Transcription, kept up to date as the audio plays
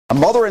A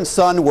mother and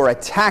son were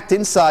attacked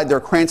inside their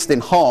Cranston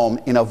home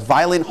in a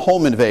violent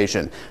home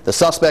invasion. The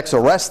suspects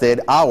arrested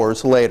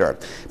hours later.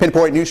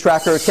 Pinpoint News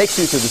Tracker takes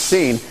you to the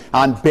scene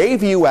on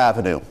Bayview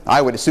Avenue.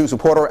 Eyewitness News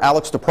reporter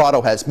Alex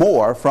DePrato has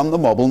more from the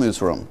mobile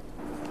newsroom.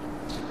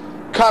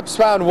 Cops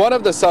found one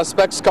of the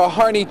suspects,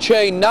 Kaharni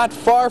Che, not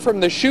far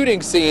from the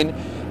shooting scene,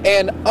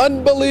 and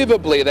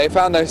unbelievably, they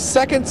found the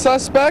second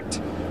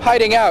suspect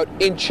hiding out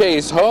in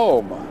Che's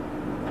home.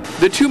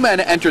 The two men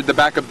entered the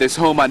back of this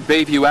home on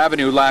Bayview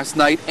Avenue last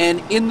night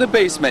and in the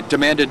basement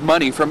demanded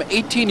money from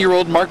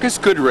 18-year-old Marcus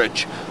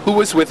Goodrich, who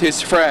was with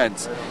his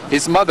friends.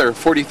 His mother,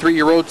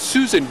 43-year-old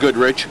Susan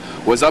Goodrich,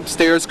 was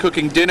upstairs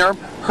cooking dinner,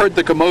 heard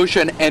the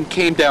commotion, and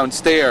came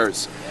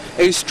downstairs.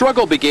 A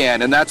struggle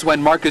began, and that's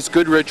when Marcus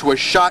Goodrich was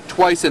shot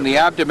twice in the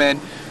abdomen.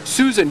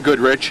 Susan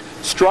Goodrich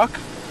struck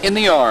in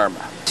the arm.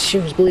 She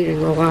was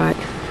bleeding a lot.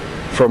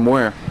 From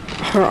where?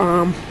 Her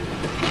arm.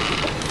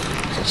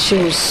 She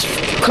was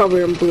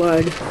covered in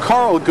blood.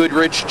 Carl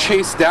Goodrich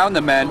chased down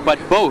the men, but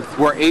both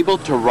were able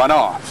to run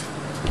off.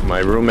 My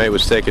roommate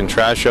was taking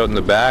trash out in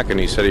the back, and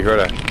he said he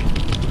heard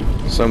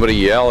somebody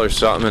yell or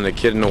something, and a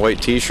kid in a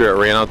white t-shirt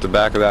ran out the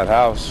back of that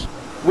house.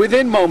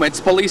 Within moments,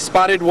 police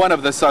spotted one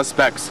of the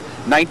suspects,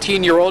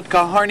 19-year-old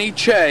Kaharni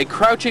Che,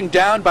 crouching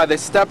down by the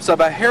steps of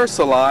a hair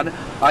salon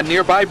on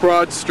nearby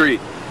Broad Street.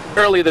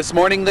 Early this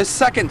morning, the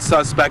second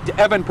suspect,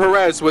 Evan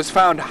Perez, was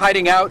found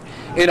hiding out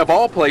in, of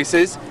all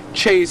places,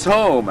 Che's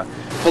home.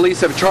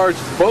 Police have charged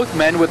both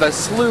men with a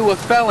slew of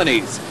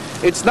felonies.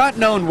 It's not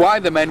known why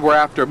the men were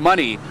after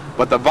money,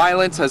 but the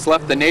violence has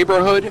left the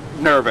neighborhood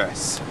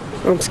nervous.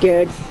 I'm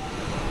scared.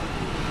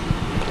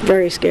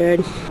 Very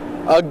scared.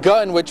 A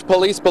gun which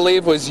police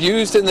believe was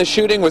used in the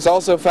shooting was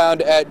also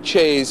found at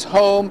Che's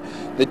home.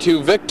 The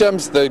two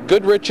victims, the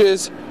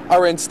Goodriches,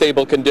 are in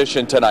stable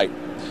condition tonight.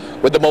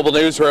 With the mobile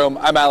newsroom,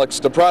 I'm Alex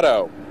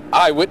DePrato,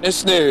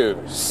 Eyewitness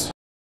News.